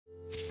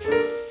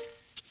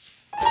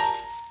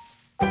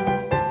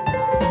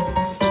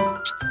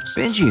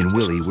Benji and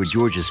Willie were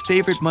George's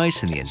favorite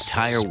mice in the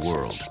entire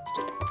world.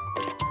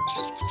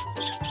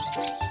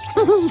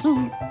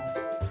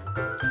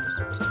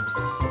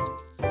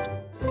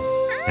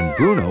 And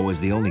Bruno was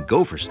the only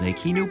gopher snake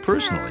he knew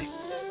personally.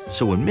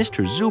 So when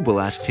Mr.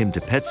 Zubel asked him to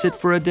pet sit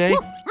for a day,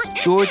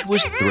 George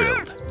was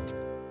thrilled.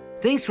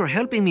 Thanks for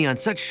helping me on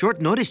such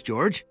short notice,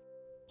 George.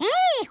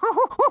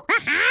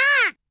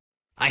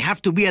 I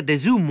have to be at the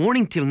zoo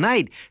morning till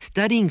night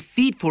studying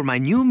feet for my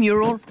new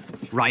mural,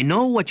 I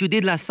Know What You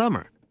Did Last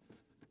Summer.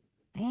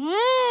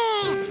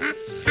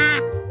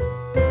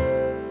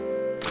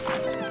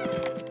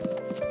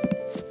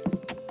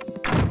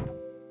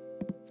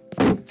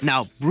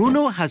 Now,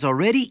 Bruno has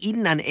already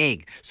eaten an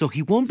egg, so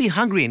he won't be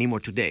hungry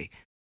anymore today.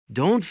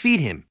 Don't feed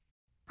him.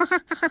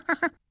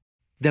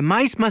 The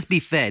mice must be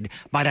fed,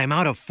 but I'm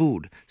out of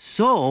food.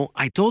 So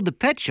I told the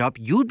pet shop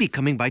you'd be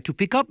coming by to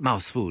pick up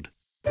mouse food.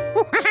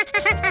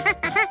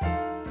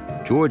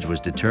 George was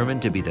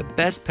determined to be the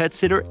best pet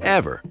sitter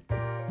ever.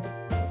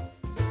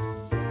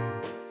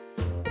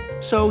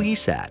 So he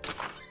sat.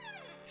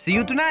 See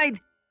you tonight.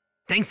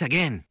 Thanks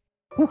again.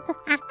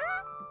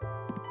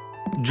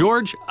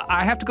 George,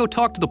 I have to go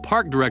talk to the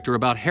park director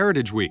about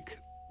Heritage Week.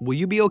 Will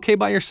you be okay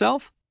by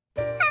yourself?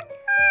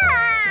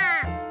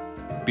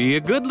 Be a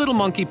good little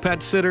monkey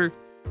pet sitter.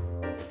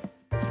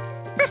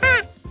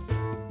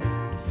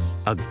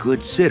 A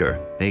good sitter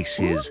makes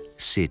his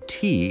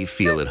sittee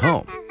feel at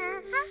home.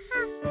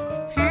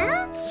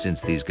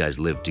 Since these guys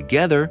lived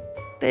together,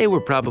 they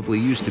were probably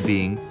used to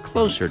being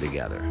closer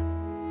together.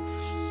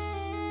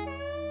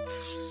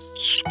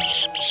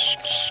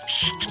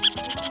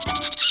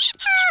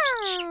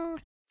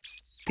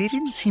 They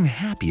didn't seem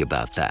happy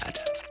about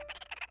that.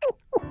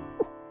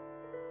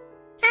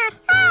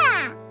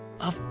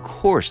 Of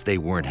course they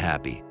weren't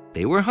happy.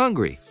 They were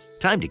hungry.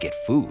 Time to get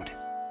food.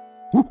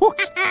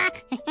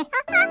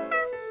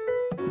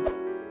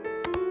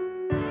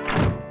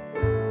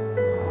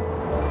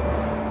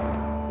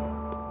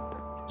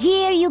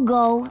 Here you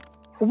go.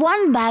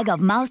 1 bag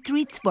of mouse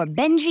treats for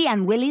Benji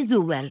and Willie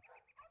Zubel.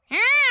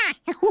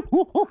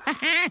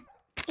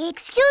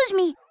 Excuse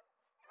me.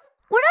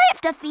 Would I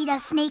have to feed a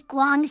snake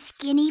long,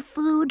 skinny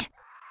food?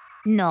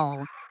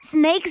 No.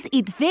 Snakes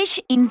eat fish,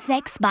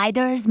 insects,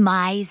 spiders,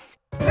 mice.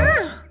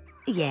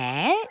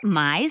 Yeah,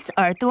 mice,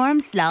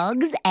 earthworms,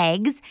 slugs,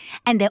 eggs,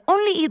 and they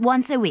only eat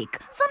once a week,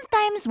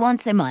 sometimes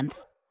once a month.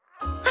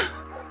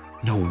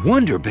 No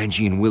wonder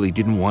Benji and Willie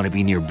didn't want to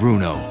be near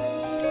Bruno.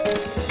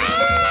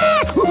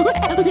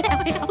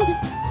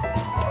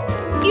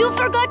 You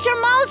forgot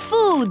your mouse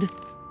food!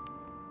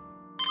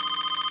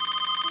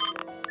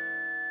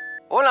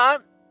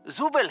 Hola,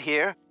 Zubel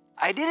here.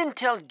 I didn't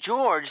tell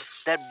George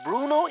that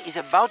Bruno is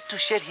about to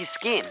shed his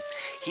skin.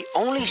 He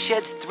only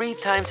sheds 3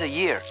 times a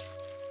year.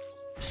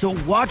 So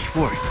watch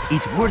for it.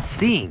 It's worth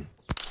seeing.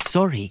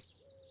 Sorry,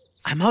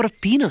 I'm out of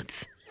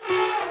peanuts.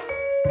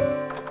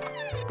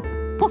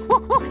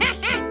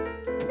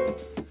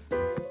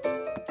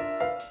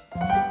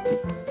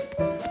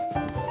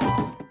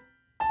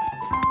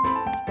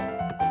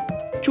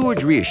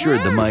 George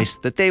reassured the mice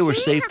that they were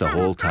safe the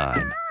whole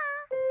time.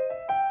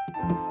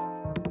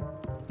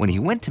 When he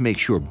went to make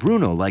sure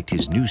Bruno liked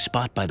his new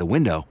spot by the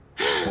window,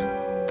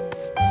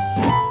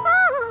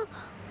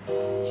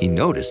 he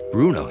noticed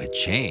Bruno had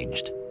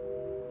changed.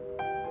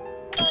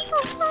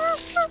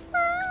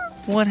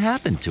 What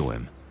happened to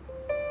him?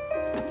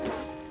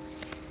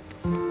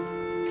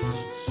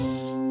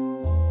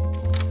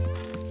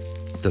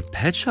 The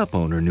pet shop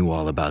owner knew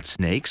all about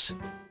snakes.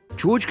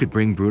 George could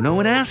bring Bruno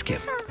and ask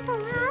him.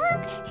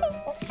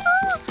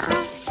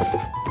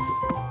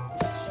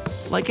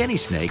 Like any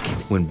snake,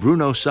 when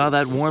Bruno saw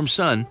that warm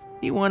sun,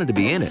 he wanted to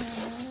be in it.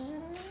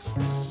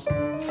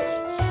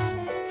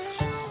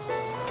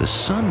 The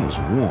sun was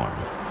warm,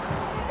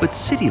 but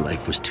city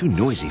life was too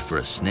noisy for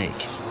a snake.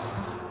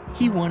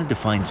 He wanted to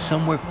find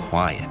somewhere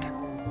quiet.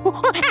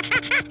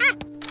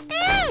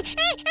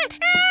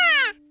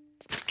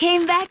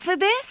 Came back for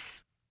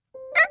this?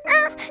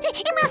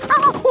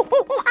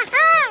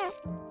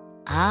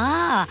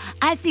 Ah,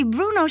 I see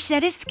Bruno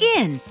shed his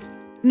skin.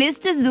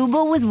 Mr.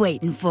 Zubel was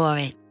waiting for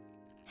it.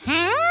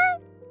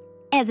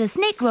 As a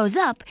snake grows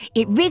up,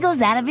 it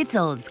wriggles out of its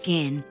old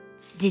skin.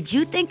 Did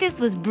you think this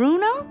was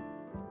Bruno?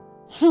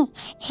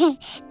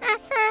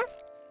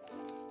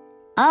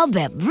 I'll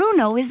bet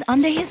Bruno is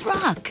under his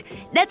rock.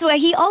 That's where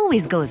he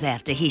always goes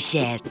after he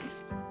sheds.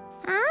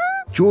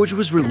 George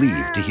was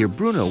relieved to hear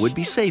Bruno would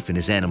be safe in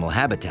his animal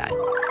habitat.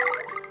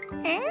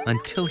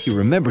 Until he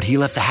remembered he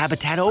left the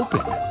habitat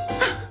open.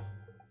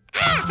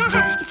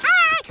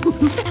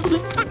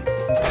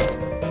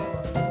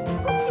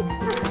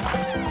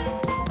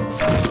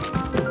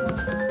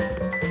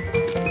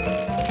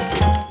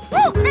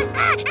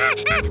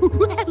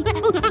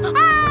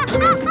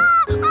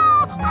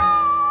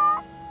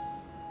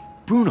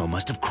 Bruno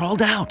must have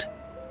crawled out.